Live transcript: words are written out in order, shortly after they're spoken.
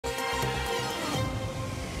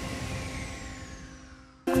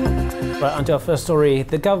Right, onto our first story.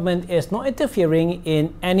 The government is not interfering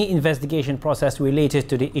in any investigation process related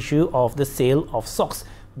to the issue of the sale of socks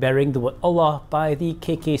bearing the word Allah by the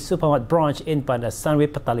KK Super Mart branch in Bandar Sunway,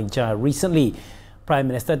 Petaling Jaya recently. Prime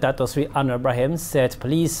Minister Dato Sri Anwar Ibrahim said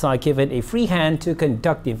police are given a free hand to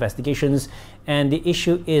conduct the investigations and the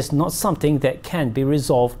issue is not something that can be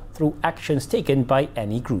resolved through actions taken by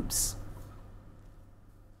any groups.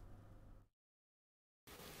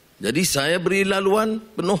 Jadi saya beri laluan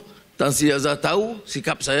penuh. Tan Sri Azhar tahu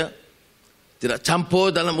sikap saya. Tidak campur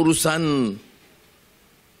dalam urusan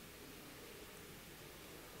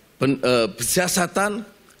siasatan,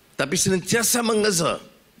 tapi senantiasa mengeza.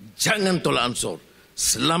 Jangan tolak ansur.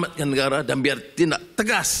 Selamatkan negara dan biar tindak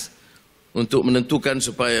tegas untuk menentukan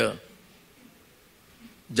supaya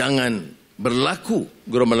jangan berlaku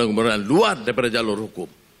gerombolan-gerombolan luar daripada jalur hukum.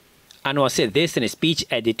 Anwar said this in a speech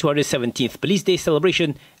at the 217th Police Day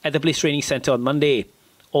celebration at the Police Training Centre on Monday.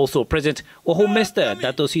 Also present were Home Minister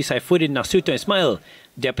Dato Sri Saifuddin Nasution Ismail,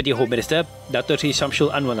 Deputy Home Minister Dato Sri Shamsul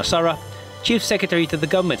Anwar Nasara, Chief Secretary to the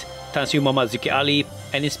Government Tan Sri Muhammad Zulkifli Ali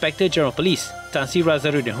and Inspector General Police Tan Sri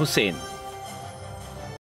Razaruddin Hussain.